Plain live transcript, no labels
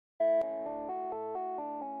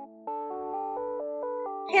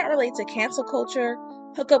can't relate to cancel culture,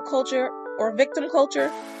 hookup culture, or victim culture?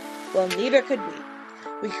 Well, neither could we.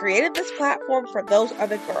 We created this platform for those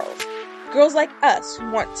other girls. Girls like us who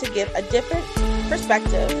want to give a different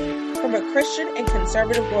perspective from a Christian and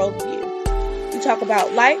conservative worldview. We talk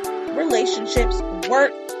about life, relationships,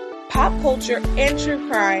 work, pop culture, and true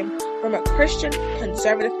crime from a Christian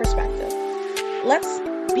conservative perspective. Let's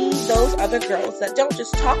be those other girls that don't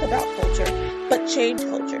just talk about culture, but change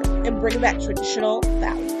culture and bring back traditional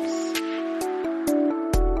values.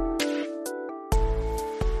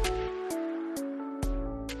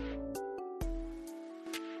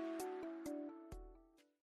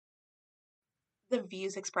 The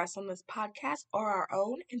views expressed on this podcast are our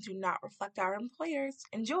own and do not reflect our employers.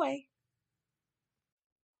 Enjoy!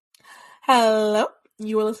 Hello,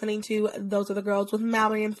 you are listening to Those Are the Girls with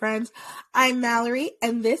Mallory and Friends. I'm Mallory,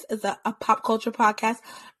 and this is a pop culture podcast,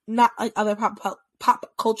 not like other pop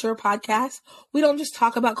culture podcasts. We don't just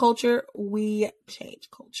talk about culture, we change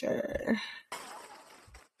culture.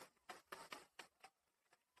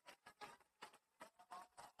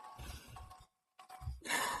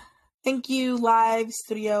 Thank you, live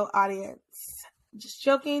studio audience. Just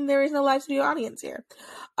joking, there is no live studio audience here.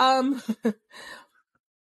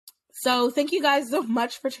 So thank you guys so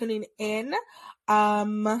much for tuning in. It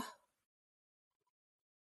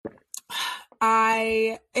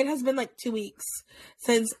has been like 2 weeks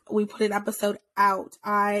since we put an episode out.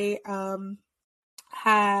 I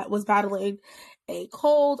was battling a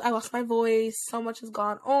cold. I lost my voice. So much has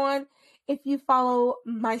gone on. If you follow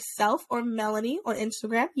myself or Melanie on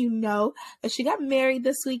Instagram, you know that she got married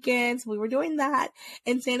this weekend. So we were doing that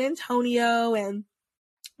in San Antonio, and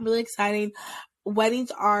really exciting. Weddings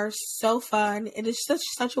are so fun. It is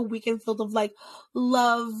such a weekend filled of like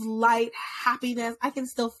love, light, happiness. I can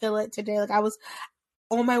still feel it today. Like I was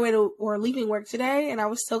on my way to or leaving work today, and I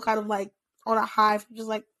was still kind of like on a high from just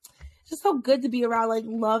like just so good to be around like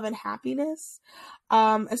love and happiness.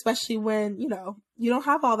 Especially when, you know, you don't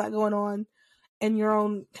have all that going on in your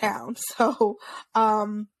own town. So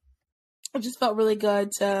it just felt really good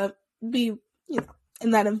to be, you know,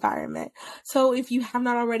 in that environment. So if you have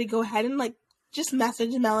not already, go ahead and like just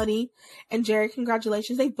message Melanie and Jerry.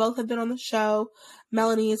 Congratulations. They both have been on the show.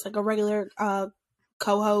 Melanie is like a regular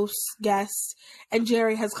co-host, guest, and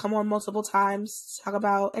Jerry has come on multiple times to talk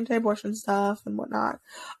about anti-abortion stuff and whatnot.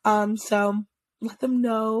 So let them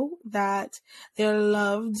know that they're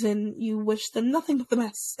loved and you wish them nothing but the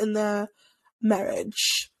best in the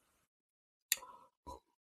marriage.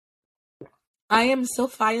 I am still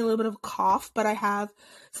fighting a little bit of a cough, but I have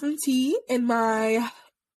some tea in my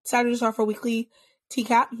Saturdays Are for Weekly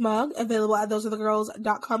teacup mug available at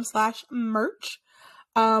thosearethegirls.com/merch.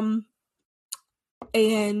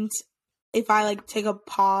 And if I like take a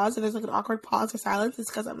pause, if there's like an awkward pause or silence, it's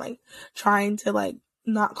because I'm like trying to like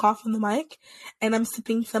not cough in the mic, and I'm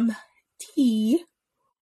sipping some tea.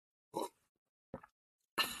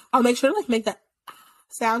 I'll make sure to like make that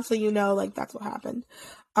sound so you know like that's what happened.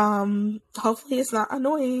 Hopefully it's not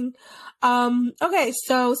annoying. Okay,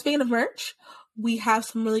 so speaking of merch, we have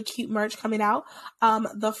some really cute merch coming out.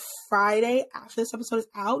 The Friday after this episode is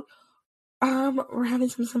out, we're having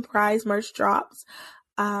some surprise merch drops.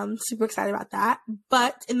 Super excited about that.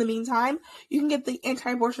 But in the meantime, you can get the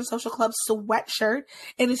Anti-Abortion Social Club sweatshirt.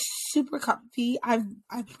 It is super comfy. I'm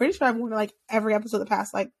pretty sure I've worn it like every episode the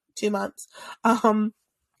past like 2 months.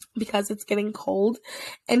 Because it's getting cold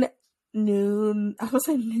and I was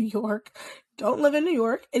in New York. Don't live in New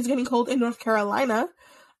York. It's getting cold in North Carolina.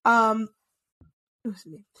 It's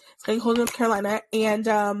getting cold in North Carolina, and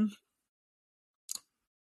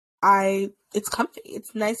it's comfy.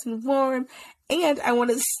 It's nice and warm, and I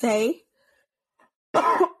want to say,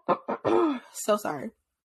 so sorry.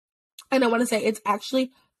 And I want to say it's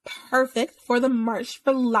actually perfect for the March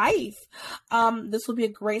for Life. This will be a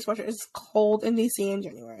great sweatshirt. It's cold in DC in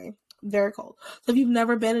January. Very cold. So if you've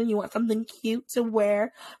never been and you want something cute to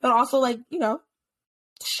wear, but also like, you know,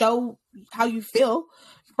 show how you feel,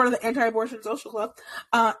 you're part of the Anti-Abortion Social Club,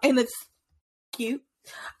 and it's cute,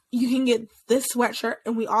 you can get this sweatshirt.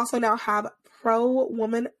 And we also now have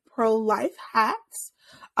pro-woman, pro-life hats.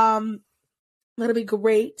 That'll be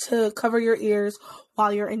great to cover your ears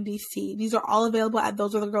while you're in DC. These are all available at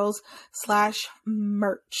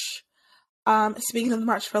thosearethegirls.com/merch. Speaking of the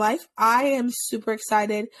March for Life, I am super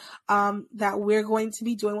excited that we're going to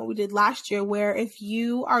be doing what we did last year, where if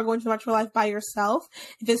you are going to March for Life by yourself,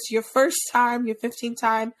 if it's your first time, your 15th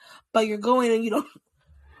time, but you're going and you don't...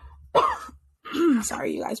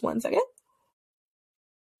 Sorry, you guys, 1 second.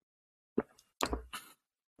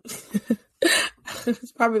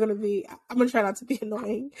 it's probably going to be, I'm going to try not to be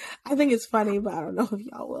annoying. I think it's funny, but I don't know if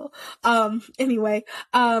y'all will. Anyway,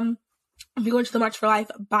 if you're going to the March for Life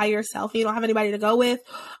by yourself, you don't have anybody to go with,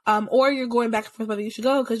 or you're going back and forth whether you should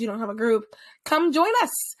go because you don't have a group, come join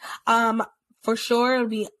us. For sure, it'll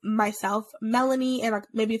be myself, Melanie, and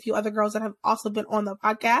maybe a few other girls that have also been on the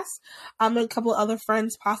podcast, and a couple of other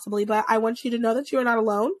friends possibly. But I want you to know that you are not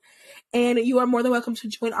alone, and you are more than welcome to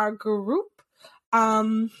join our group.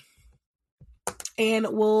 And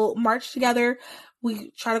we'll march together.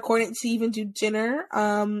 We try to coordinate to even do dinner,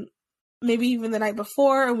 maybe even the night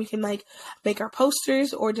before, and we can like make our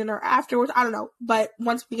posters or dinner afterwards. I don't know. But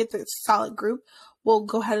once we get the solid group, we'll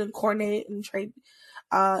go ahead and coordinate and trade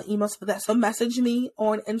emails for that. So message me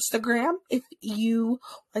on Instagram if you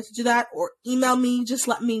like to do that, or email me. Just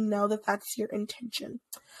let me know that that's your intention.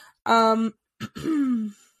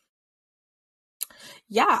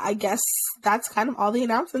 Yeah, I guess that's kind of all the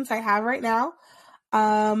announcements I have right now.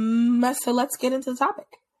 So let's get into the topic.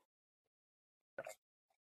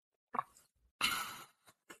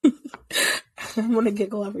 I'm going to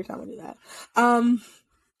giggle every time I do that.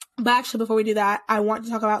 But actually, before we do that, I want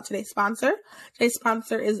to talk about today's sponsor. Today's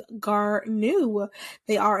sponsor is Garnu.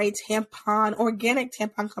 They are a organic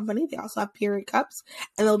tampon company. They also have period cups,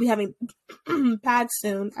 and they'll be having pads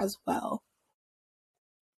soon as well.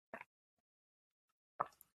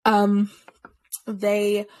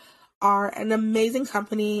 They are an amazing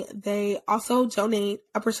company. They also donate,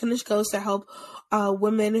 a percentage goes to help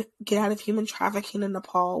women get out of human trafficking in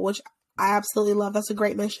Nepal, which I absolutely love. That's a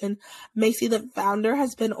great mission. Macy, the founder,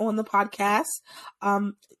 has been on the podcast.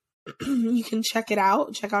 You can check it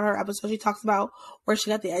out. Check out her episode. She talks about where she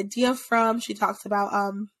got the idea from. She talks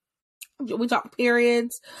about, we talk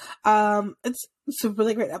periods. It's a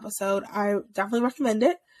really great episode. I definitely recommend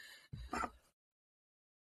it.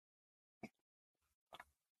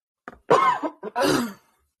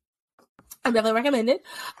 I definitely recommend it.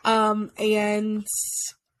 And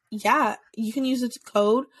yeah, you can use the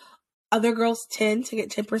code OtherGirls10 to get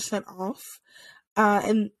 10% off.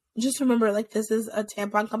 And just remember, like, this is a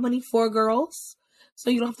tampon company for girls, so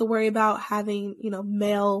you don't have to worry about having,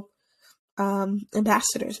 male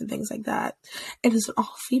ambassadors and things like that. It is an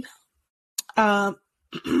all female.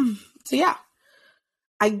 So yeah,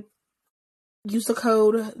 I use the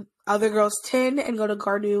code OtherGirls10 and go to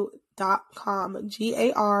Garnu.com,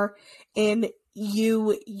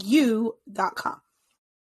 GARNUU.com.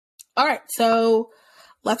 All right, so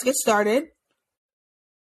let's get started.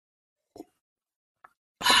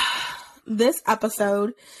 This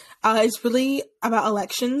episode is really about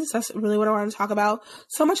elections. That's really what I want to talk about.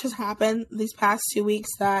 So much has happened these past 2 weeks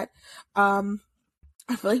that I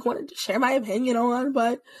really wanted to share my opinion on,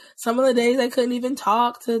 but some of the days I couldn't even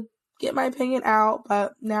talk to get my opinion out,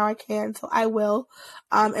 but now I can, so I will.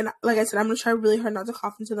 And like I said, I'm going to try really hard not to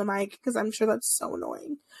cough into the mic because I'm sure that's so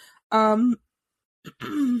annoying.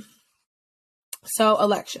 So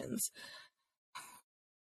elections.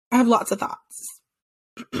 I have lots of thoughts.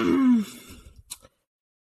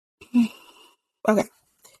 Okay.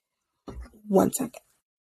 1 second.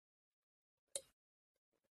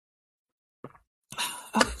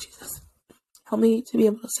 Oh, Jesus. Help me to be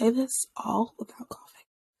able to say this all without coughing.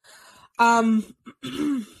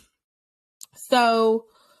 So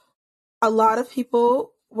a lot of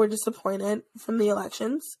people were disappointed from the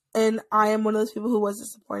elections, and I am one of those people who was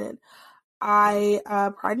disappointed. I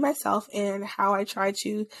pride myself in how I try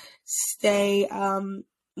to stay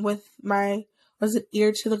with my,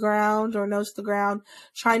 ear to the ground or nose to the ground,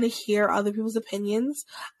 trying to hear other people's opinions.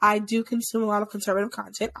 I do consume a lot of conservative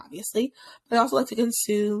content, obviously, but I also like to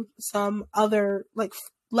consume some other, like,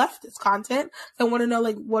 leftist content. I want to know,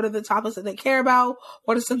 like, what are the topics that they care about?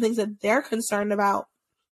 What are some things that they're concerned about?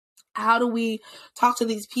 How do we talk to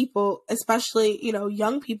these people, especially,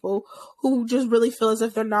 young people who just really feel as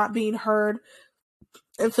if they're not being heard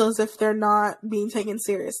and feel as if they're not being taken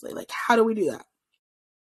seriously? Like, how do we do that?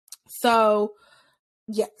 So,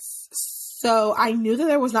 yes. So I knew that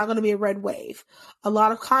there was not going to be a red wave. A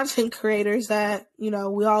lot of content creators that, we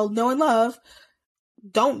all know and love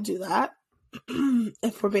don't do that,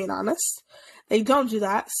 if we're being honest. They don't do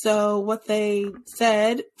that. So what they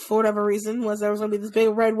said, for whatever reason, was there was going to be this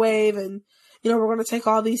big red wave and, we're going to take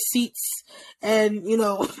all these seats and,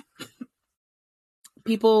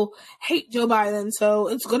 people hate Joe Biden, so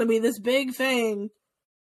it's going to be this big thing.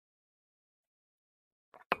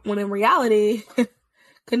 When in reality,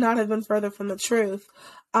 could not have been further from the truth.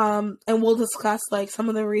 And we'll discuss, like, some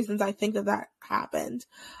of the reasons I think that happened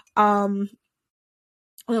in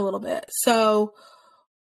a little bit. So,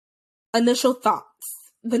 initial thoughts.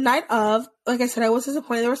 the night of, like I said, I was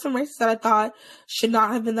disappointed. There were some races that I thought should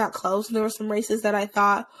not have been that close, and there were some races that I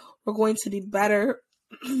thought were going to be better,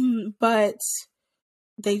 but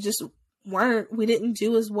they just weren't. We didn't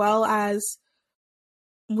do as well as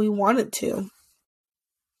we wanted to.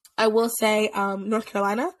 I will say North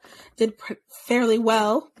Carolina did fairly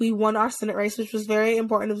well. We won our Senate race, which was very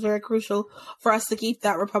important. It was very crucial for us to keep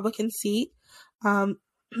that Republican seat.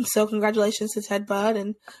 So congratulations to Ted Budd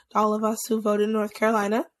and all of us who voted in North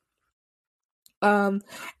Carolina. And,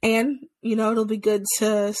 you know, it'll be good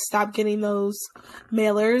to stop getting those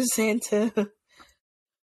mailers and to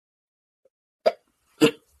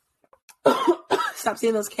stop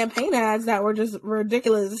seeing those campaign ads that were just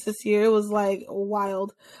ridiculous this year. It was like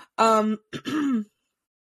wild. And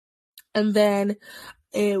then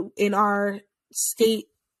in our state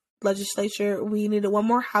legislature, we needed one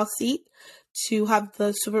more House seat to have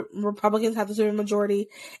the Republicans have the super majority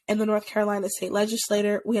in the North Carolina state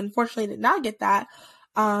legislature. We unfortunately did not get that.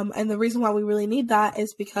 And the reason why we really need that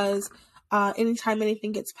is because anytime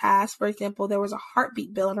anything gets passed, for example, there was a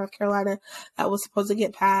heartbeat bill in North Carolina that was supposed to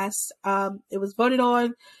get passed. It was voted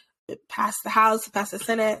on, it passed the House, it passed the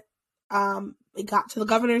Senate. It got to the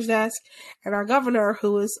governor's desk, and our governor,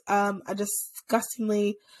 who is a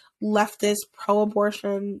disgustingly leftist,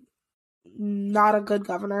 pro-abortion, not a good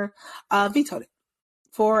governor, vetoed it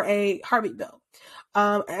for a heartbeat bill,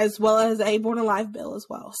 as well as a born alive bill as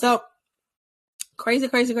well. So crazy.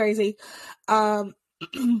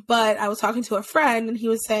 But I was talking to a friend, and he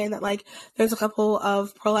was saying that, like, there's a couple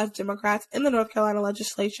of pro-life Democrats in the North Carolina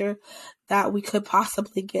legislature that we could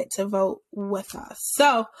possibly get to vote with us.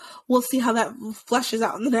 So we'll see how that fleshes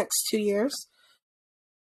out in the next 2 years.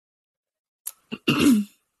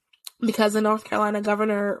 Because the North Carolina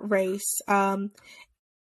governor race,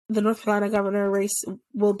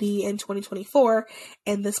 will be in 2024,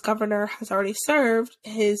 and this governor has already served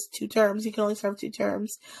his 2 terms. He can only serve 2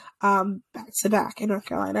 terms back to back in North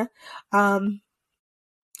Carolina. And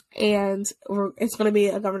it's going to be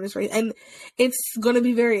a governor's race, and it's going to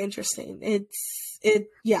be very interesting.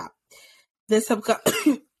 This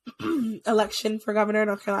election for governor in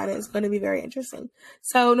North Carolina is going to be very interesting.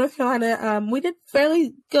 So North Carolina, we did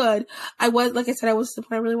fairly good. I was disappointed.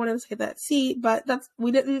 I really wanted to take that seat, but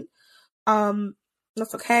we didn't.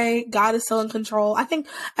 That's okay. God is still in control. I think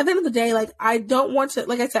at the end of the day, like, I don't want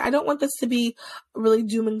this to be a really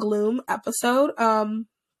doom and gloom episode. And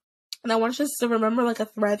I want us to remember, like, a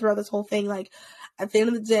thread throughout this whole thing. Like, at the end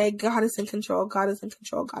of the day, God is in control. God is in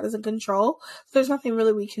control. God is in control. So there's nothing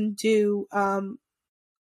really we can do.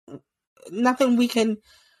 Nothing we can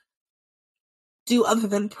do other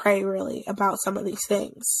than pray, really, about some of these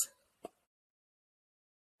things.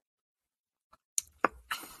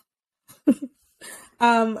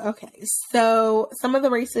 Okay, so some of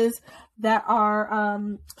the races that are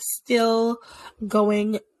still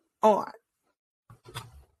going on.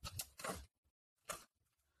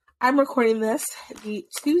 I'm recording this the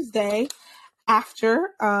Tuesday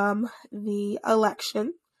after the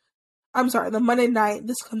election. I'm sorry, the Monday night.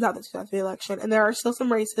 This comes out the Tuesday after the election, and there are still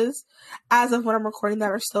some races, as of when I'm recording,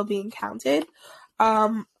 that are still being counted,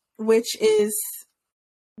 which is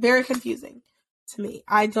very confusing to me.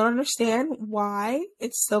 I don't understand why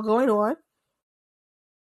it's still going on.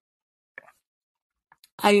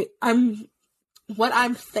 What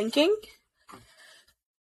I'm thinking,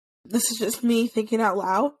 this is just me thinking out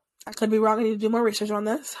loud. I could be wrong. I need to do more research on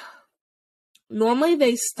this. Normally,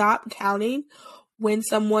 they stop counting when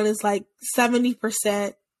someone is like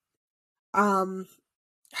 70%,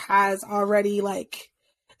 has already, like,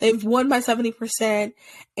 they've won by 70%,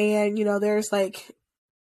 and, you know, there's like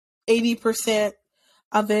 80%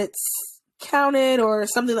 of it's counted or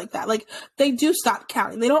something like that. Like, they do stop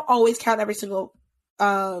counting. They don't always count every single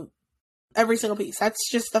piece.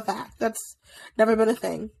 That's just a fact. That's never been a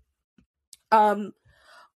thing.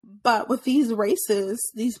 But with these races,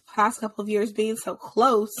 these past couple of years being so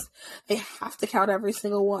close, they have to count every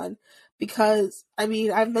single one. Because, I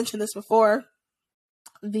mean, I've mentioned this before,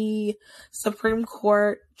 the Supreme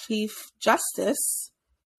Court Chief Justice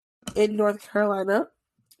in North Carolina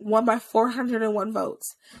won by 401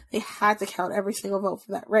 votes. They had to count every single vote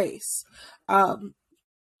for that race.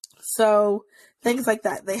 So things like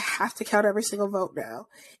that, they have to count every single vote now.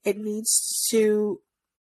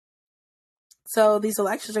 So these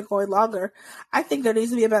elections are going longer. I think there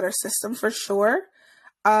needs to be a better system for sure.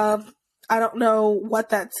 I don't know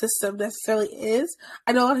what that system necessarily is.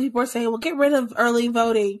 I know a lot of people are saying, well, get rid of early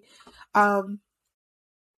voting.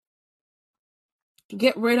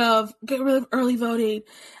 Get rid of early voting,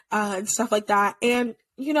 and stuff like that. And,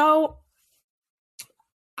 you know,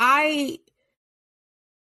 I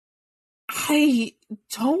I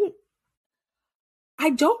don't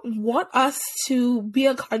want us to be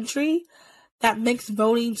a country that makes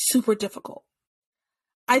voting super difficult.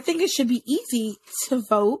 I think it should be easy to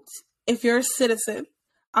vote if you're a citizen,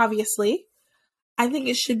 obviously. I think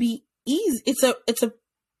it should be easy. It's a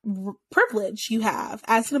privilege you have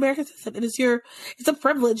as an American citizen. It's a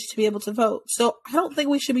privilege to be able to vote. So I don't think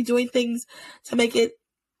we should be doing things to make it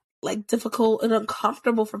like difficult and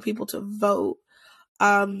uncomfortable for people to vote.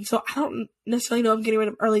 So I don't necessarily know if getting rid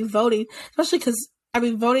of early voting, especially because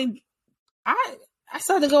voting. I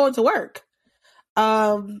started going to work.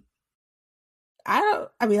 I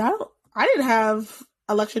didn't have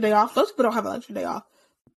election day off. Most people don't have election day off.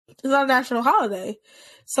 It's not a national holiday.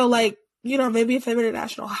 So maybe if they made a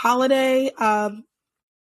national holiday,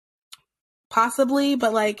 possibly,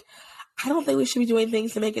 but I don't think we should be doing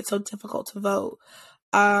things to make it so difficult to vote.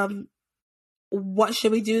 What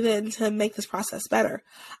should we do then to make this process better?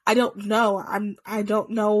 I don't know. I don't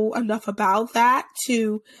know enough about that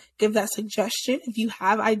to give that suggestion. If you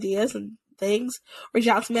have ideas and things, reach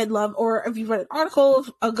out to me. I'd love, or if you've read an article,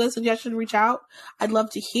 a good suggestion, reach out. I'd love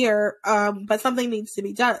to hear. But something needs to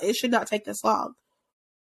be done. It should not take this long.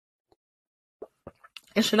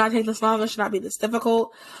 It should not take this long. It should not be this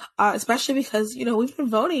difficult, especially because, we've been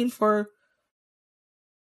voting for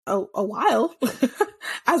a while.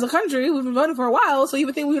 As a country, we've been voting for a while. So you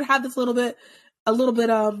would think we would have this a little bit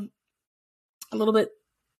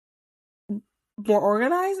more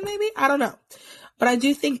organized, maybe? I don't know. But I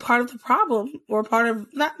do think part of the problem, or part of,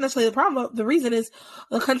 not necessarily the problem, but the reason is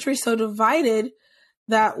the country is so divided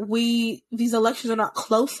that these elections are not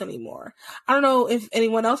close anymore. I don't know if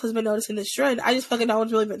anyone else has been noticing this trend. I just feel like no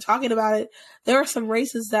one's really been talking about it. There are some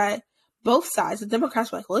races that both sides, the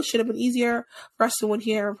Democrats were like, well, it should have been easier for us to win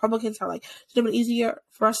here. Republicans are like, it should have been easier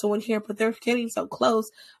for us to win here, but they're getting so close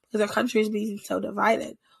because our country is being so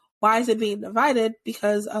divided. Why is it being divided?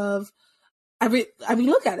 Because of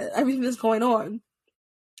look at it, everything that's going on.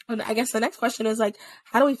 And I guess the next question is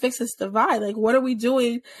how do we fix this divide? What are we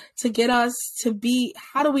doing to get us to be,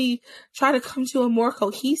 how do we try to come to a more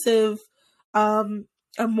cohesive, to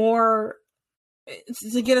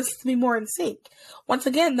get us to be more in sync? Once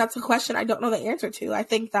again, that's a question I don't know the answer to. I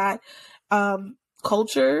think that,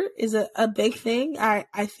 culture is a big thing.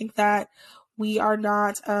 I think that we are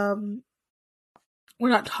not, we're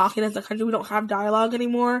not talking as a country. We don't have dialogue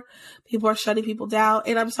anymore. People are shutting people down.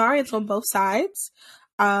 And I'm sorry, it's on both sides.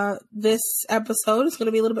 This episode is going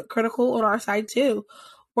to be a little bit critical on our side too.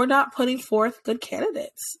 We're not putting forth good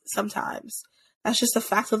candidates sometimes. That's just a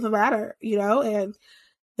fact of the matter, and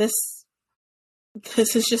this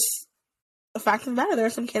is just a fact of the matter. There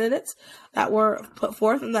are some candidates that were put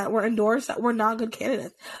forth and that were endorsed that were not good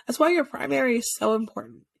candidates. That's why your primary is so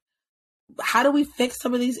important. How do we fix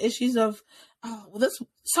some of these issues of, this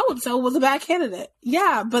so-and-so was a bad candidate?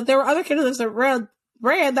 Yeah, but there were other candidates that ran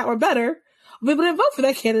that were better. People didn't vote for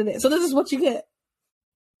that candidate. So this is what you get.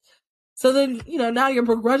 So then, now you're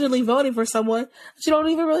begrudgingly voting for someone that you don't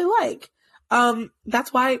even really like.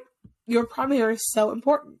 That's why your primary is so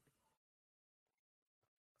important.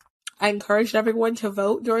 I encouraged everyone to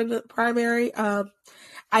vote during the primary.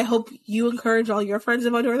 I hope you encourage all your friends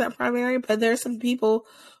to vote during that primary, but there are some people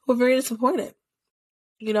who are very disappointed.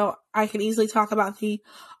 I can easily talk about the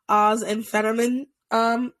Oz and Fetterman,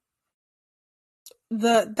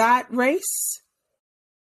 that race.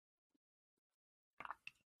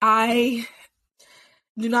 I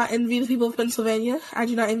do not envy the people of Pennsylvania. I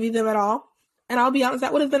do not envy them at all. And I'll be honest,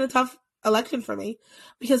 that would have been a tough election for me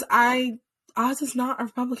because Oz is not a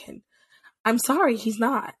Republican. I'm sorry, he's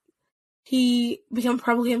not. He became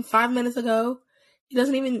Republican 5 minutes ago. He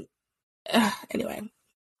doesn't even, anyway,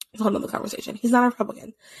 it's a whole nother conversation. He's not a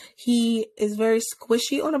Republican. He is very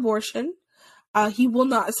squishy on abortion. He will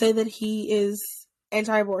not say that he is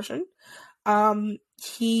anti-abortion.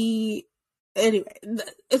 Anyway,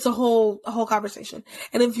 it's a whole conversation.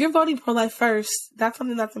 And if you're voting pro-life first, that's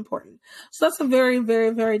something that's important. So that's a very, very,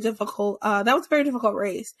 very difficult, that was a very difficult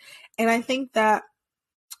race. And I think that,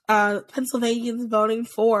 Pennsylvanians voting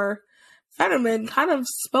for Fetterman kind of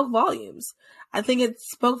spoke volumes. I think it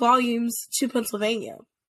spoke volumes to Pennsylvania.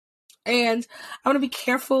 And I want to be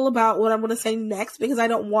careful about what I'm going to say next because I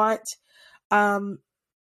don't want, I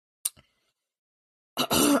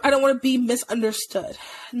don't want to be misunderstood.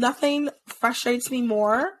 Nothing frustrates me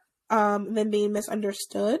more than being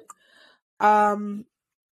misunderstood.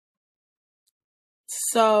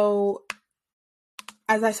 So,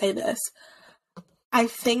 as I say this, I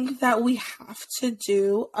think that we have to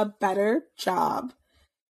do a better job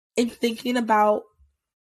in thinking about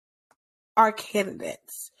our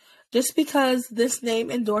candidates. Just because this name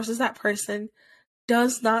endorses that person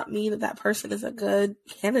does not mean that person is a good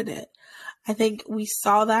candidate. I think we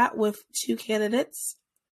saw that with two candidates,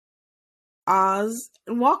 Oz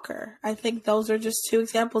and Walker. I think those are just two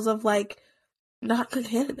examples of like not good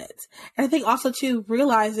candidates. And I think also too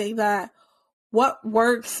realizing that what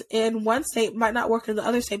works in one state might not work in the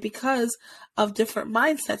other state because of different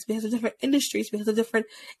mindsets, because of different industries, because of different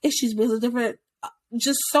issues, because of different,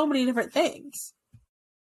 just so many different things.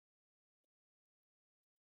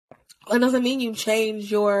 It doesn't mean you change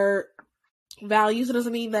your values. It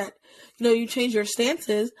doesn't mean that, you change your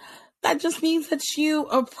stances. That just means that you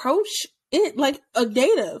approach it like a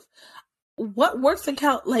native. What works in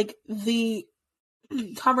the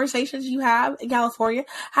conversations you have in California,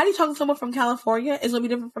 how do you talk to someone from California is going to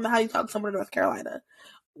be different from how you talk to someone in North Carolina.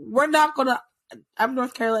 I'm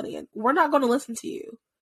North Carolinian. We're not going to listen to you.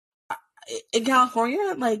 In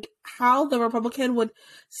California, like how the Republican would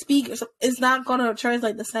speak is not going to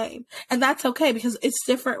translate the same. And that's okay because it's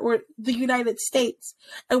different. We're the United States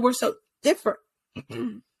and we're so different.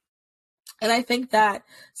 And I think that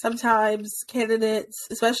sometimes candidates,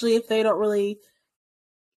 especially if they don't really,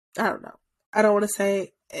 I don't know. I don't want to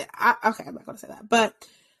say, okay, I'm not going to say that. But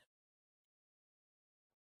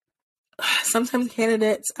sometimes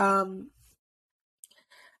candidates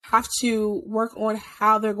have to work on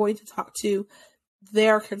how they're going to talk to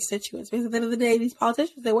their constituents. Because at the end of the day, these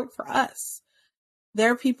politicians, they work for us.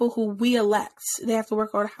 They're people who we elect. They have to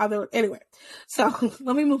work on how they're, anyway. So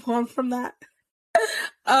let me move on from that.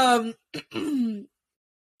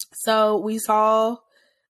 So we saw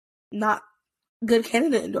not good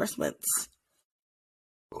candidate endorsements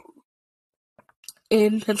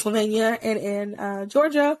in Pennsylvania and in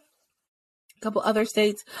Georgia. A couple other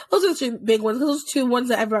states. Those are the two big ones. Those are two ones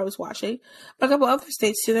that everybody was watching. But a couple other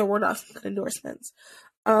states too, there were not some good endorsements.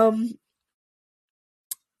 And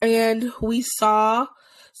we saw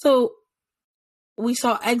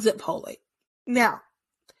exit polling. Now,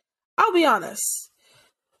 I'll be honest.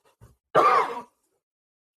 I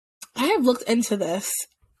have looked into this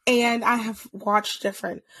and I have watched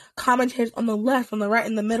different commentators on the left, on the right,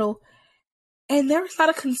 in the middle, and there was not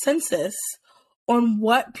a consensus on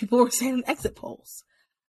what people were saying in exit polls.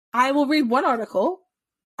 I will read one article,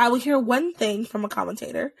 I will hear one thing from a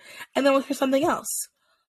commentator, and then we'll hear something else.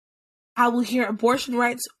 I will hear abortion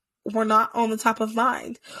rights were not on the top of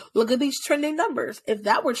mind. Look at these trending numbers. If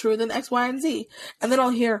that were true, then X, Y, and Z. And then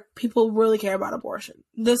I'll hear people really care about abortion.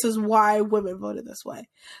 This is why women voted this way.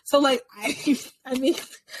 So, like, I mean,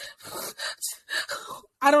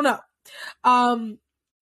 I don't know.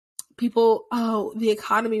 People, the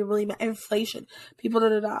economy really, inflation. People,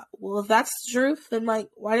 Well, if that's the truth, then, like,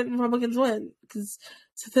 why didn't Republicans win? Because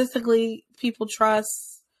statistically, people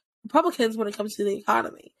trust Republicans when it comes to the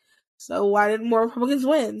economy. So why didn't more Republicans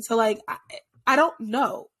win? So, like, I don't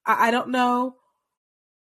know. I don't know.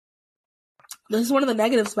 This is one of the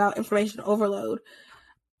negatives about information overload.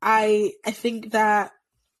 I think that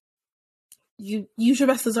you use your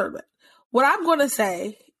best discernment. What I'm going to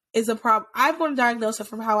say is a problem. I'm going to diagnose it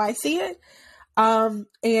from how I see it. And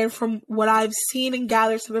from what I've seen and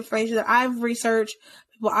gathered some information that I've researched,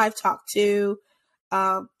 people I've talked to,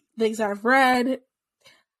 things that I've read,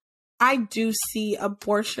 I do see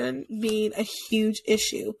abortion being a huge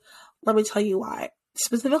issue. Let me tell you why.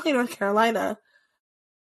 Specifically in North Carolina,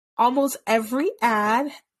 almost every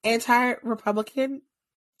ad, anti-Republican,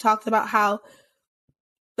 talked about how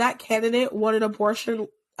that candidate wanted abortion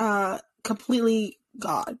completely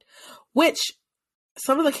gone. Which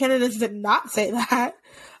some of the candidates did not say that.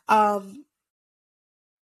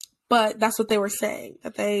 But that's what they were saying.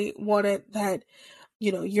 That they wanted that,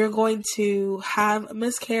 you're going to have a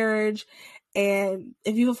miscarriage, and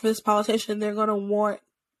if you vote for this politician, you're not going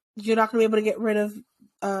to be able to get rid of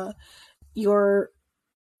the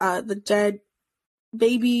dead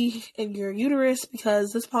baby in your uterus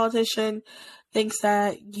because this politician thinks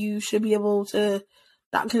that you should be able to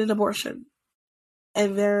not get an abortion.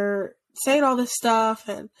 And they're saying all this stuff,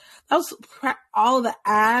 and that was all of the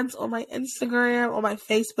ads on my Instagram, on my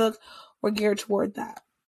Facebook, were geared toward that.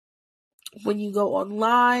 When you go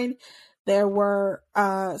online, there were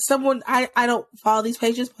someone, I don't follow these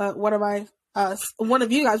pages, but one of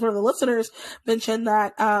you guys, one of the listeners, mentioned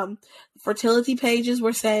that fertility pages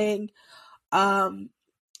were saying, if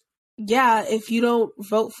you don't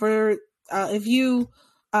vote for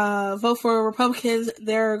vote for Republicans,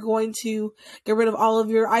 they're going to get rid of all of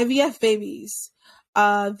your IVF babies.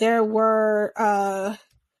 There were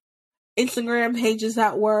Instagram pages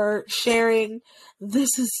that were sharing, this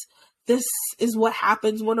is what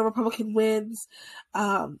happens when a Republican wins.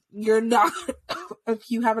 You're not, if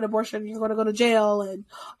you have an abortion, you're going to go to jail and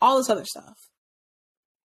all this other stuff.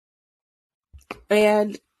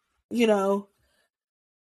 And, you know,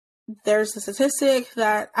 there's a statistic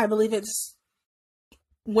that I believe it's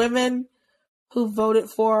women who voted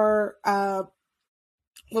for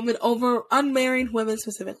women over unmarried women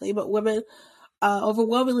specifically, but women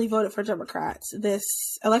overwhelmingly voted for Democrats this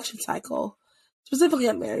election cycle, specifically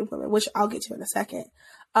unmarried women, which I'll get to in a second.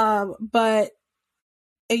 But,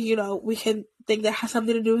 and, you know, we can think that has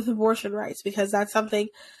something to do with abortion rights because that's something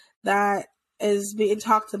that is being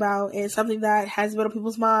talked about and something that has been on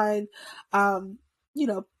people's mind. You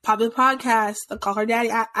know, popular podcast, the Call Her Daddy.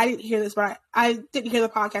 I didn't hear this, but I didn't hear the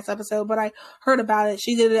podcast episode, but I heard about it.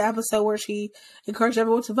 She did an episode where she encouraged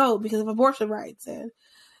everyone to vote because of abortion rights and,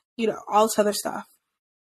 you know, all this other stuff.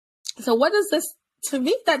 So what does this, to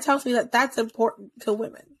me, that tells me that that's important to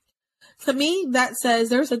women. To me, that says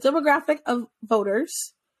there's a demographic of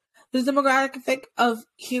voters, there's a demographic of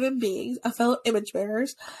human beings, of fellow image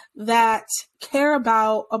bearers that care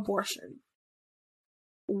about abortion.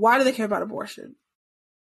 Why do they care about abortion?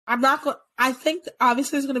 I think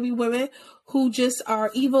obviously there's going to be women who just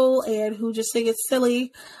are evil and who just think it's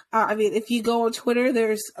silly. I mean, if you go on Twitter,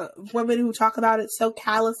 there's women who talk about it so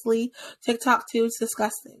callously. TikTok too, it's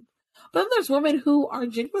disgusting. But then there's women who are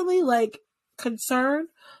genuinely like concerned,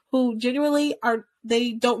 who genuinely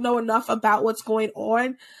they don't know enough about what's going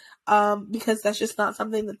on, because that's just not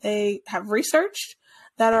something that they have researched,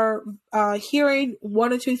 that are hearing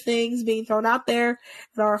one or two things being thrown out there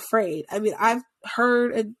and are afraid. I mean, I've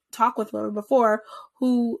heard and talked with women before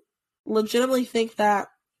who legitimately think that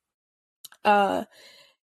actually,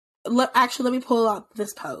 let me pull up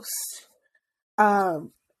this post. Let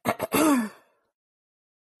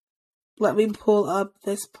me pull up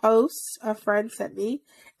this post a friend sent me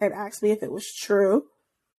and asked me if it was true.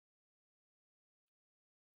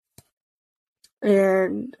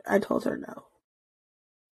 And I told her no.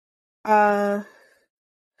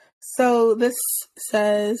 So this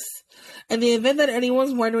says, in the event that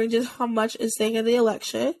anyone's wondering just how much is staying in the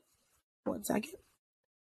election, 1 second.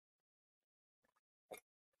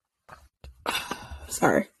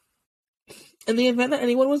 Sorry. In the event that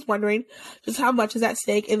anyone was wondering just how much is at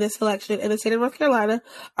stake in this election, in the state of North Carolina,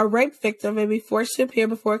 a rape victim may be forced to appear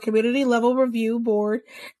before a community-level review board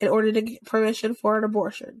in order to get permission for an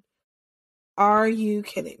abortion. Are you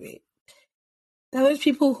kidding me? Now, there's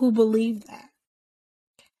people who believe that.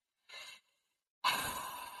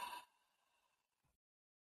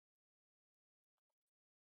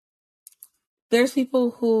 There's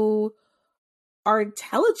people who are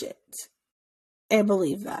intelligent and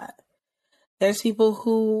believe that. There's people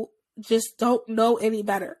who just don't know any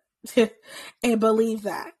better and believe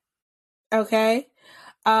that. Okay?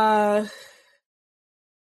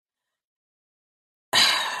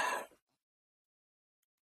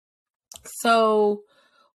 So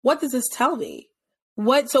what does this tell me?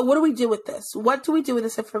 So what do we do with this? What do we do with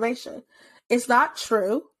this information? It's not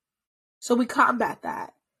true. So we combat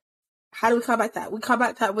that. How do we combat that? We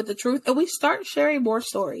combat that with the truth, and we start sharing more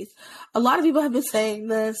stories. A lot of people have been saying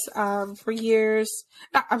this for years.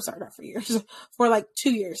 I'm sorry, not for years. For like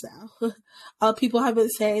 2 years now. People have been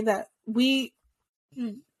saying that we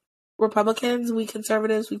Republicans, we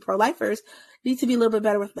conservatives, we pro-lifers need to be a little bit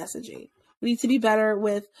better with messaging. We need to be better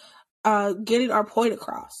with getting our point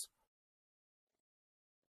across.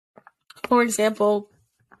 For example,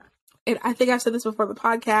 and I think I've said this before on the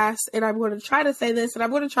podcast, and I'm going to try to say this, and I'm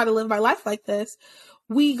going to try to live my life like this.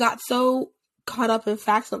 We got so caught up in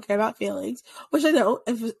facts, don't care about feelings, which I know,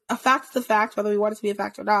 if a fact's the fact, whether we want it to be a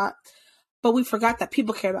fact or not, but we forgot that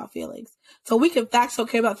people care about feelings. So we can facts don't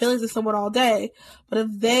care about feelings to someone all day, but if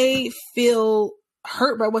they feel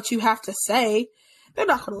hurt by what you have to say, they're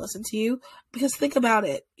not going to listen to you. Because think about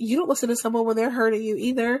it, you don't listen to someone when they're hurting you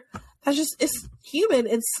either. That's just, it's human.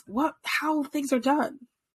 It's how things are done.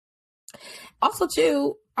 Also,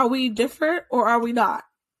 too, are we different or are we not?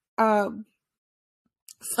 I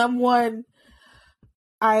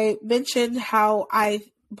mentioned how I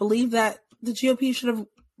believe that the GOP should have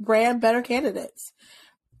ran better candidates.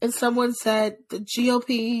 And someone said the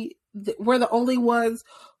GOP, we're the only ones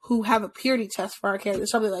who have a purity test for our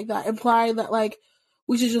candidates, something like that, implying that, like,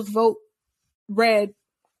 we should just vote red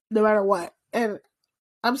no matter what. And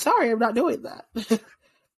I'm sorry, I'm not doing that.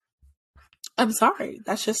 I'm sorry.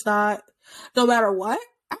 That's just not, no matter what?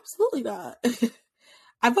 Absolutely not.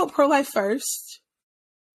 I vote pro-life first.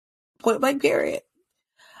 Point blank, period.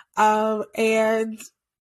 And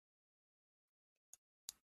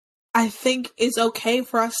I think it's okay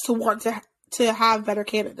for us to want to have better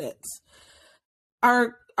candidates.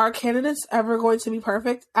 Are candidates ever going to be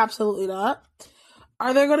perfect? Absolutely not.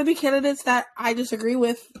 Are there going to be candidates that I disagree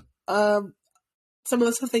with some of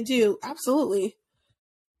the stuff they do? Absolutely.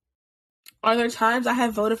 Are there times I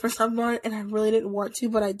have voted for someone and I really didn't want to,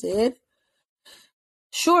 but I did?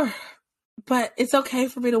 Sure. But it's okay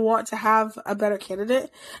for me to want to have a better candidate.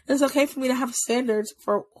 It's okay for me to have standards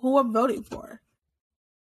for who I'm voting for.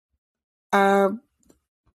 And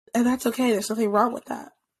that's okay. There's nothing wrong with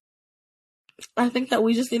that. I think that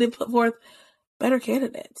we just need to put forth better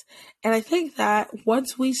candidates. And I think that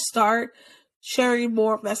once we start sharing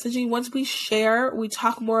more messaging, once we share, we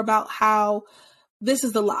talk more about how this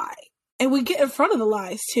is the lie. And we get in front of the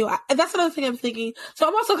lies too. And that's another thing I'm thinking. So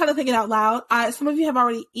I'm also kind of thinking out loud. Some of you have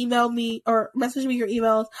already emailed me or messaged me your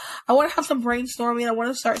emails. I want to have some brainstorming. I want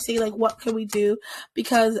to start seeing like what can we do,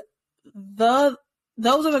 because those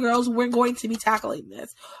are the girls we're going to be tackling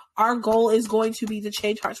this. Our goal is going to be to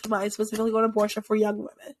change hearts and minds, specifically on abortion for young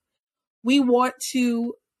women. We want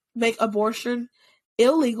to make abortion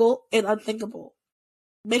illegal and unthinkable.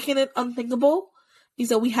 Making it unthinkable means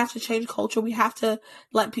that we have to change culture. We have to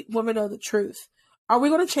let women know the truth. Are we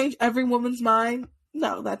going to change every woman's mind?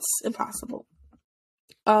 No, that's impossible.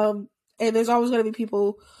 And there's always going to be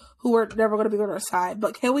people who are never going to be on our side.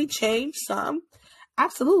 But can we change some?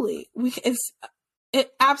 Absolutely. It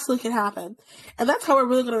absolutely can happen. And that's how we're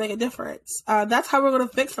really going to make a difference. That's how we're going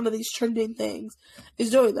to fix some of these trending things,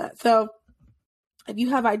 is doing that. So if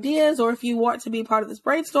you have ideas or if you want to be part of this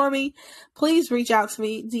brainstorming, please reach out to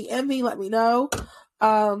me, DM me, let me know.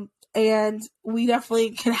 And we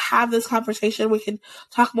definitely can have this conversation. We can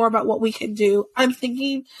talk more about what we can do. I'm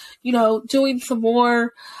thinking, doing some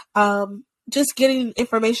more, just getting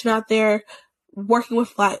information out there, working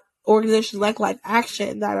with like organizations like Life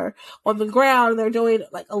Action that are on the ground. They're doing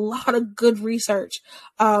like a lot of good research,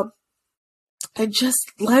 and just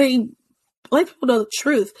letting people know the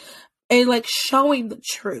truth. And like showing the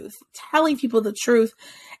truth, telling people the truth,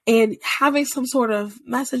 and having some sort of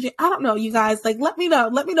messaging. I don't know, you guys. Like, let me know.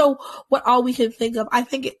 Let me know what all we can think of. I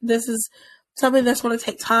think this is something that's going to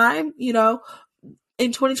take time. In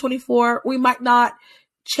 2024, we might not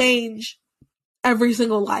change every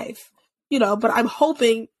single life. But I'm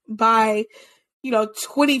hoping by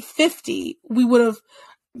 2050 we would have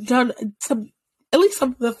done at least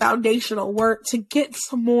some of the foundational work to get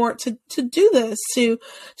some more to do this, to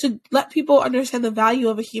let people understand the value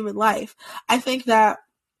of a human life. I think that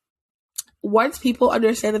once people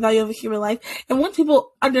understand the value of a human life, and once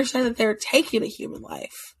people understand that they're taking a human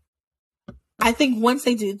life, I think once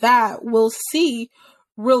they do that, we'll see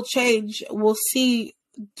real change. We'll see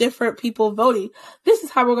different people voting. This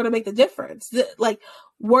is how we're going to make the difference.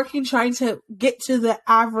 Trying to get to the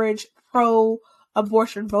average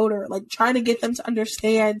pro-abortion voter, like trying to get them to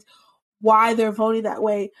understand why they're voting that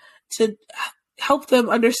way, to help them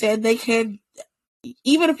understand they can,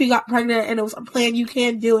 even if you got pregnant and it was unplanned, you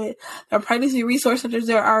can do it. There are pregnancy resource centers.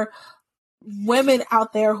 There are women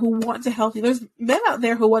out there who want to help you. There's men out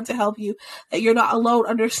there who want to help you, that you're not alone.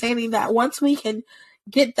 Understanding that once we can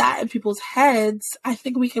get that in people's heads, I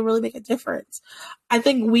think we can really make a difference. I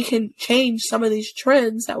think we can change some of these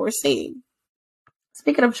trends that we're seeing.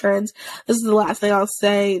 Speaking of trends, this is the last thing I'll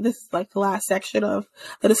say. This is like the last section of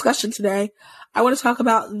the discussion today. I want to talk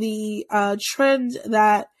about the trend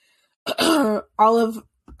that all of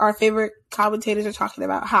our favorite commentators are talking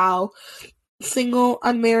about, how single,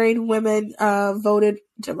 unmarried women voted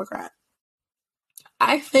Democrat.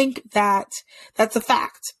 I think that that's a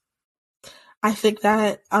fact. I think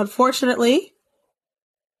that, unfortunately,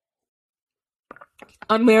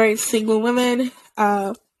 unmarried single women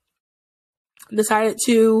decided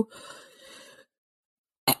to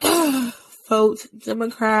vote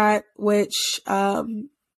Democrat, which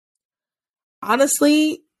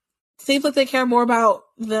honestly seems like they care more about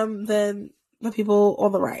them than the people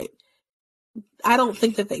on the right. I don't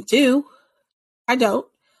think that they do. I don't.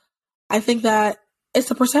 I think that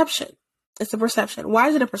it's a perception. It's a perception. Why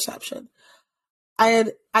is it a perception? I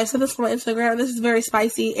said this on my Instagram. This is very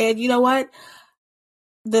spicy, and you know what?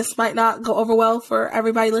 This might not go over well for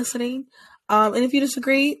everybody listening. And if you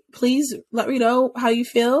disagree, please let me know how you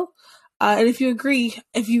feel. And if you agree,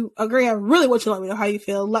 I really want you to let me know how you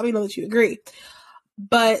feel. Let me know that you agree.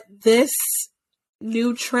 But this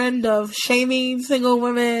new trend of shaming single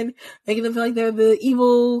women, making them feel like they're the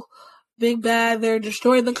evil, big bad, they're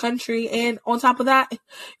destroying the country, and on top of that,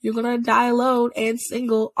 you're gonna die alone and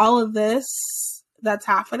single, all of this that's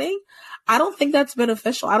happening, I don't think that's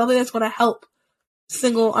beneficial. I don't think that's gonna help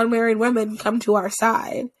single, unmarried women come to our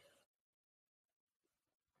side.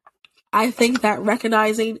 I think that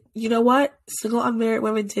recognizing, you know what, single, unmarried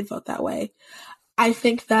women did vote that way. I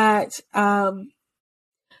think that,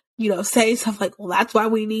 say stuff like, well, that's why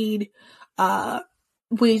we need to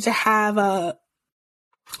have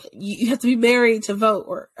You have to be married to vote,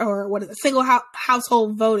 or what is it, single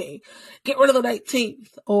household voting. Get rid of the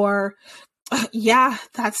 19th, or yeah,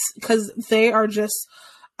 that's because they are just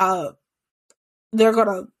they're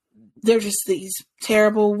just these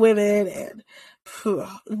terrible women, and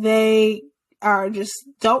they are just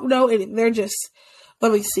don't know anything. They're just,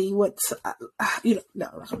 let me see what's no, I'm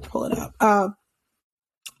not gonna pull it up.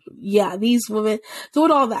 Yeah, these women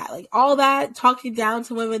doing all that, like all that talking down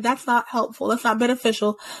to women, that's not helpful. That's not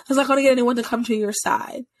beneficial. That's not going to get anyone to come to your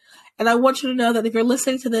side. And I want you to know that if you're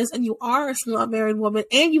listening to this and you are a single unmarried woman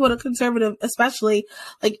and you want a conservative, especially,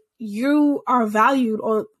 like, you are valued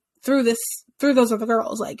on through those other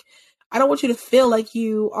girls. Like, I don't want you to feel like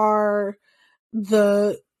you are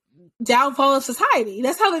the downfall of society.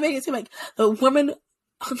 That's how they make it seem, like the women,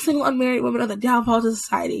 single unmarried women, are the downfall of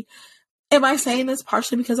society. Am I saying this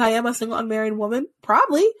partially because I am a single unmarried woman?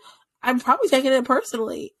 Probably. I'm probably taking it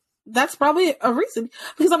personally. That's probably a reason,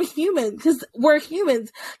 because I'm a human, because we're humans.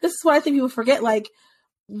 This is what I think people forget. Like,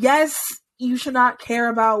 yes, you should not care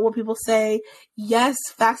about what people say. Yes,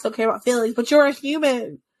 facts don't care about feelings, but you're a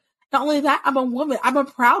human. Not only that, I'm a woman. I'm a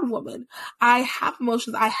proud woman. I have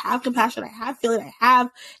emotions. I have compassion. I have feeling. I have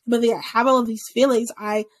empathy. I have all of these feelings.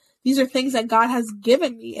 These are things that God has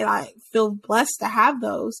given me, and I feel blessed to have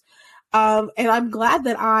those. And I'm glad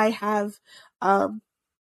that I have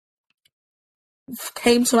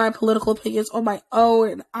came to my political opinions on my own,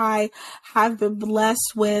 and I have been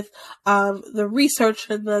blessed with the research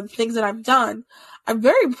and the things that I've done. I'm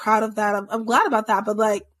very proud of that. I'm glad about that, but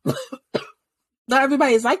like, not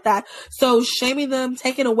everybody is like that. So shaming them,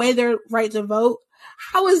 taking away their right to vote,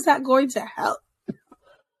 how is that going to help?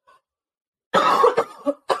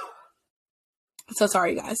 So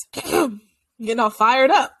sorry, guys. Getting all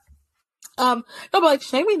fired up. No, but like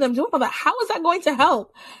shaming them, doing all that, how is that going to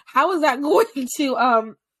help? How is that going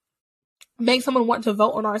to make someone want to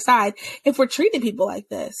vote on our side if we're treating people like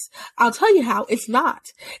this? I'll tell you how. It's not.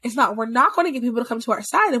 We're not going to get people to come to our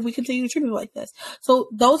side if we continue to treat people like this. So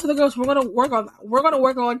those are the girls we're going to work on. We're going to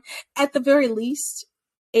work on, at the very least,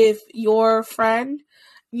 if your friend,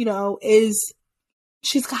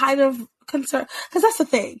 she's kind of concerned, because that's the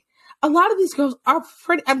thing. A lot of these girls are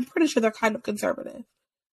I'm pretty sure they're kind of conservative.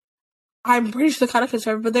 I'm pretty sure they're kind of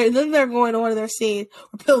conservative, but they're going on and they're saying,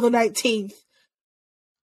 repeal the 19th.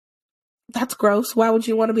 That's gross. Why would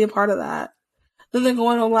you want to be a part of that? Then they're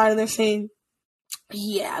going online and they're saying,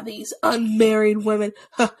 yeah, these unmarried women,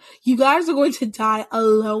 you guys are going to die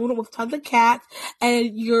alone with tons of cats,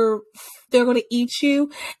 and they're going to eat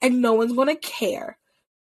you, and no one's going to care.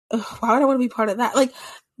 Ugh, why would I want to be part of that? Like,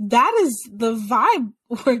 that is the vibe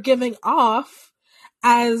we're giving off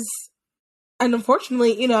and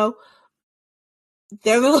unfortunately,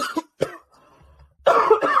 they're the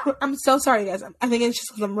I'm so sorry, guys. I think it's just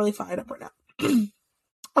because I'm really fired up right now.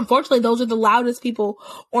 Unfortunately, those are the loudest people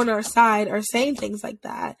on our side are saying things like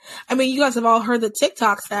that. I mean, you guys have all heard the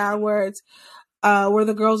TikTok sound where it's where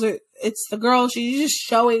it's the girl, she's just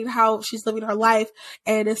showing how she's living her life,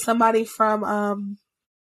 and it's somebody from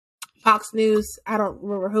Fox News, I don't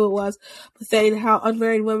remember who it was, but saying how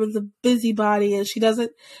unmarried women's a busybody and she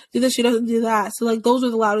doesn't do this, she doesn't do that. So like, those are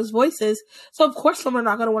the loudest voices. So of course women are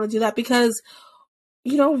not going to want to do that, because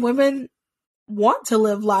women want to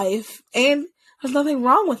live life, and there's nothing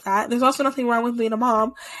wrong with that. There's also nothing wrong with being a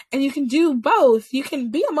mom, and you can do both. You can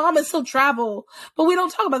be a mom and still travel, but we don't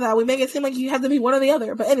talk about that. We make it seem like you have to be one or the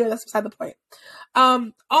other. But anyway, that's beside the point.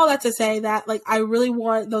 All that to say that, like, I really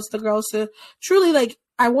want the girls to truly, like,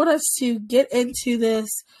 I want us to get into this.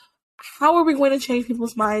 How are we going to change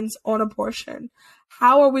people's minds on abortion?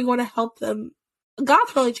 How are we going to help them? God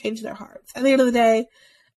can only change their hearts. At the end of the day,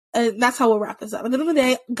 and that's how we'll wrap this up. At the end of the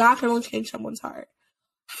day, God can only change someone's heart.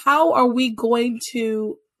 How are we going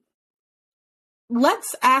to...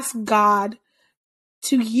 Let's ask God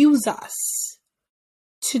to use us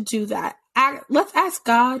to do that. Let's ask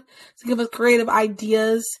God to give us creative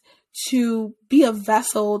ideas, to be a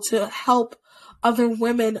vessel to help other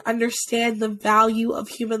women understand the value of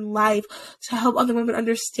human life, to help other women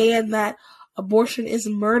understand that abortion is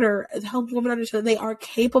murder, to help women understand that they are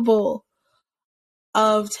capable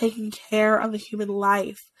of taking care of the human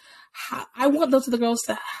life. I want those other girls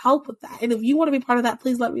to help with that. And if you want to be part of that,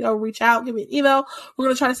 please let me know. Reach out, give me an email. We're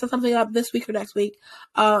going to try to set something up this week or next week.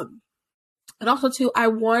 And also, too, I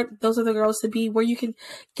want those other girls to be where you can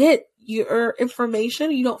get your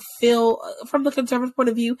information. You don't feel, from the conservative point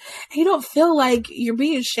of view, and you don't feel like you're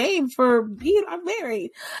being shamed for being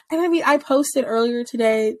unmarried. And I mean, I posted earlier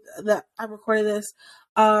today that I'm recording this,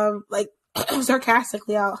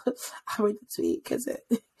 sarcastically. I'll read the tweet because it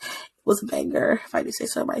was a banger, if I do say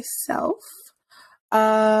so myself.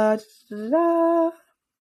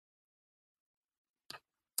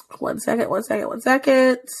 One second.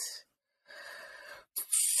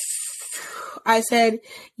 I said,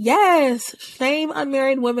 yes, shame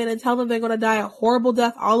unmarried women and tell them they're going to die a horrible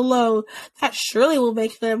death all alone. That surely will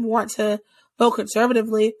make them want to vote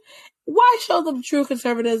conservatively. Why show them true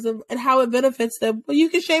conservatism and how it benefits them when you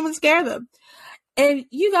can shame and scare them? And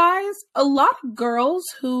you guys, a lot of girls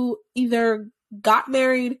who either got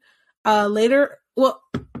married later, well,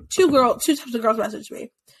 two types of girls messaged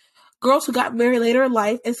me. Girls who got married later in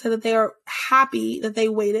life and said that they are happy that they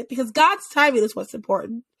waited because God's timing is what's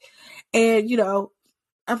important. And, you know,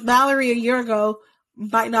 Mallory a year ago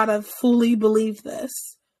might not have fully believed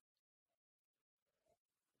this.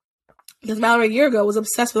 Because Mallory a year ago was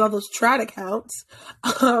obsessed with all those trad accounts.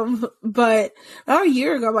 But not a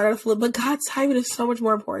year ago might not have fully, but God's timing is so much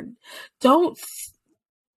more important. Don't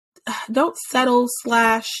settle /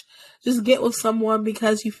 just get with someone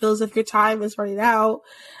because you feel as if your time is running out.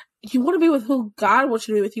 You want to be with who God wants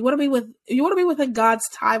you to be with. You want to be within God's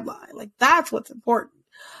timeline. Like, that's what's important.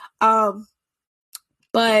 So I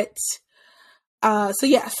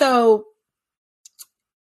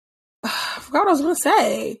forgot what I was going to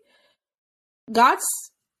say. God's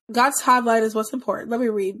timeline is what's important. Let me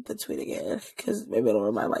read the tweet again, because maybe it'll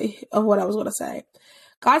remind me of what I was going to say.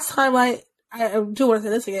 God's timeline, I do want to say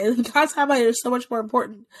this again. God's timeline is so much more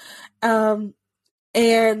important. And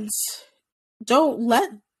don't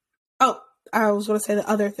let, I was going to say the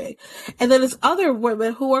other thing. And then there's other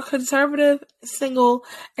women who are conservative, single,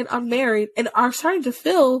 and unmarried, and are starting to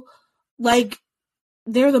feel like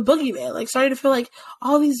they're the boogeyman. Like, starting to feel like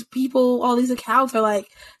all these people, all these accounts are like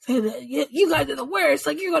saying that you guys are the worst.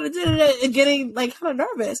 Like, you're going to do it, and getting like kind of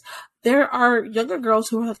nervous. There are younger girls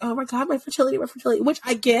who are like, oh my God, my fertility, which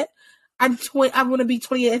I get. I'm going to be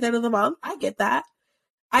 28 at the end of the month. I get that.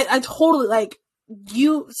 I totally, like,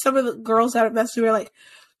 some of the girls that are messaging are like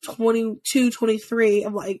 22, 23.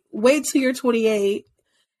 I'm like, wait till you're 28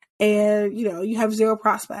 and, you know, you have zero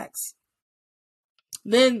prospects.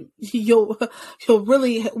 Then you'll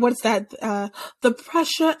really, what's that? The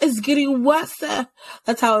pressure is getting worse.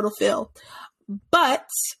 That's how it'll feel. But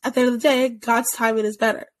at the end of the day, God's timing is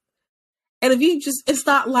better. And if you it's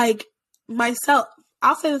not like myself.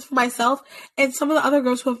 I'll say this for myself and some of the other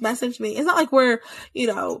girls who have messaged me. It's not like we're, you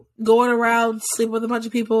know, going around sleeping with a bunch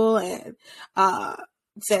of people and,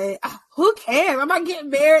 say, who cares? I'm not getting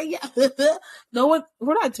married. No one,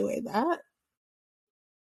 we're not doing that.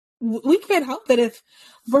 We can't help it if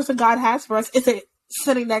the person God has for us isn't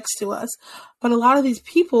sitting next to us. But a lot of these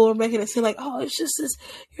people are making it seem like, oh, it's just this.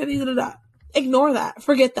 Ignore that.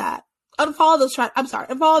 Forget that. Unfollow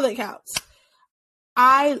the accounts.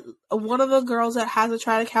 One of the girls that has a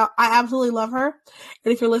trad account, I absolutely love her.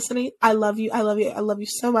 And if you're listening, I love you. I love you. I love you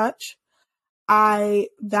so much. I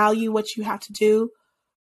value what you have to do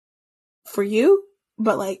for you.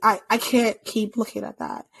 But, like, I can't keep looking at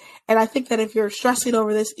that. And I think that if you're stressing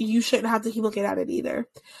over this, you shouldn't have to keep looking at it either.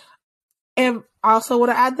 And I also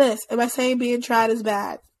want to add this. Am I saying being trad is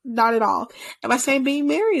bad? Not at all. Am I saying being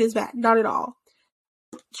married is bad? Not at all.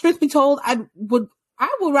 Truth be told, I would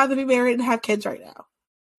rather be married and have kids right now.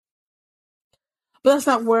 But that's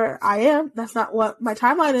not where I am. That's not what my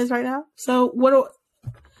timeline is right now. So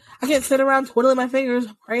I can't sit around twiddling my fingers,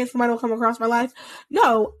 praying somebody will come across my life.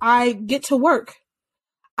 No, I get to work.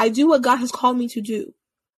 I do what God has called me to do.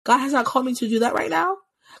 God has not called me to do that right now.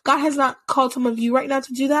 God has not called some of you right now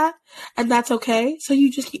to do that. And that's okay. So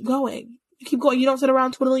you just keep going. You keep going. You don't sit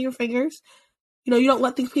around twiddling your fingers. You know, you don't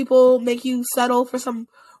let these people make you settle for some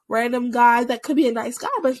random guy that could be a nice guy,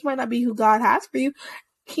 but he might not be who God has for you.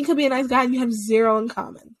 He could be a nice guy and you have zero in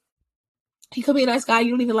common. He could be a nice guy.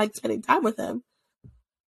 You don't even like spending time with him.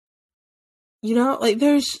 You know, like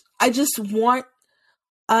I just want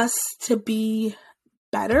us to be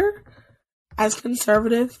better as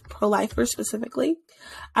conservative pro-lifers specifically.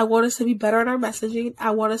 I want us to be better at our messaging.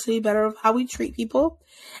 I want us to be better at how we treat people.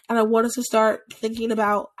 And I want us to start thinking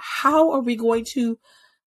about how are we going to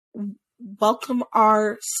welcome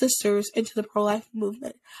our sisters into the pro-life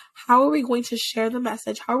movement? How are we going to share the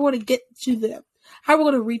message? How are we going to get to them? How are we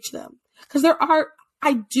going to reach them? Because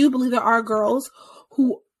I do believe there are girls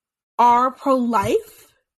who are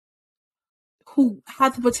pro-life, who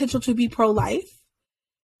have the potential to be pro-life.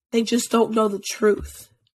 They just don't know the truth.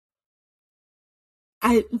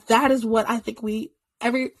 That is what I think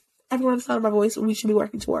everyone at the sound of my voice, we should be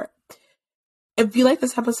working toward. If you like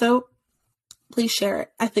this episode, please share it.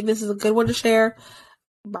 I think this is a good one to share.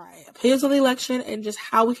 My opinions on the election and just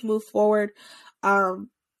how we can move forward. And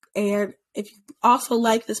if you also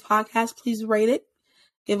like this podcast, please rate it.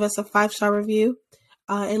 Give us a 5-star review.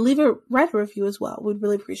 And write a review as well. We'd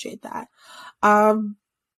really appreciate that.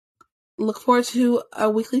 look forward to a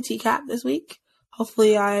weekly TCAP this week.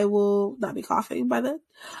 Hopefully I will not be coughing by then.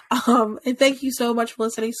 And thank you so much for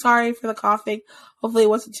listening. Sorry for the coughing. Hopefully it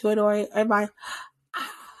wasn't too annoying, and my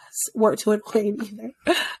weren't too annoying either.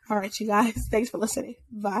 All right, you guys. Thanks for listening.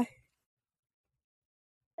 Bye.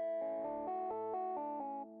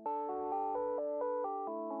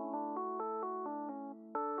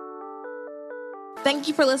 Thank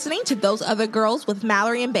you for listening to Those Other Girls with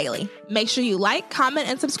Mallory and Bailey. Make sure you like, comment,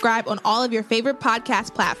 and subscribe on all of your favorite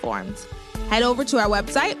podcast platforms. Head over to our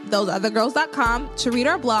website, thoseothergirls.com, to read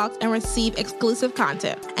our blogs and receive exclusive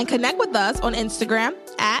content. And connect with us on Instagram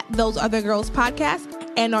at Those Other Girls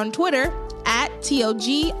Podcast and on Twitter at TOG_podcast.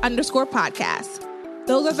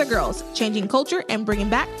 Those Other Girls, changing culture and bringing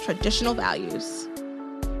back traditional values.